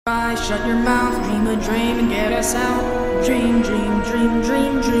Shut your mouth, dream a dream and get us out. Dream, dream, dream,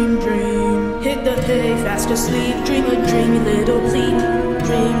 dream, dream, dream. Hit the hay, fast asleep, dream a dreamy little pleat.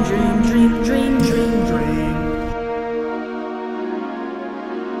 Dream, dream, dream, dream, dream, dream.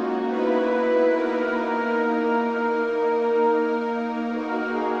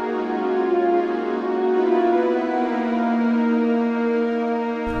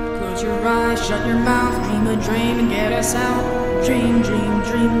 Close your eyes, shut your mouth, dream a dream and get us out. Dream, dream,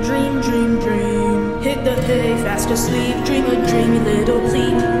 dream, dream, dream, dream. Hit the hay, fast asleep, dream a dreamy little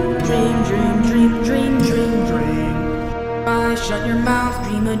pleat. Dream, dream, dream, dream, dream, dream. Eyes, shut your mouth,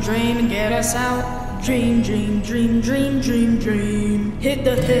 dream a dream and get us out. Dream, dream, dream, dream, dream, dream. Hit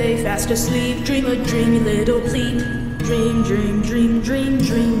the hay, fast asleep, dream a dreamy little pleat. Dream, dream, dream, dream,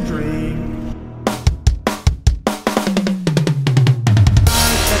 dream, dream.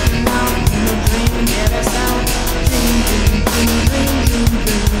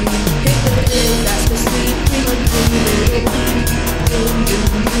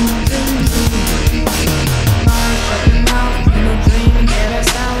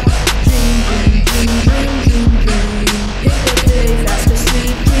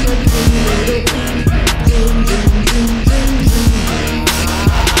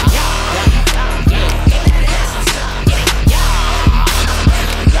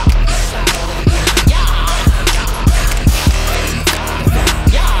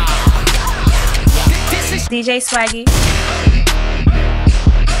 DJ Swaggy.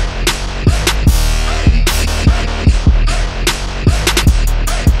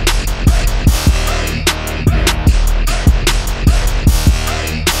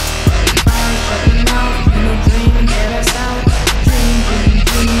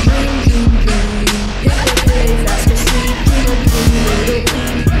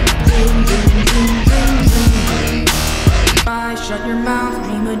 Shut your mouth,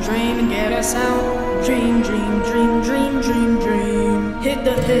 dream a dream and get us out. Dream, dream, dream, dream, dream, dream. Hit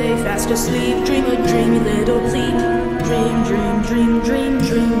the hay, fast asleep, dream a dreamy little pleat. Dream, dream, dream, dream,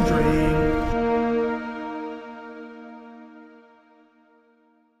 dream, dream.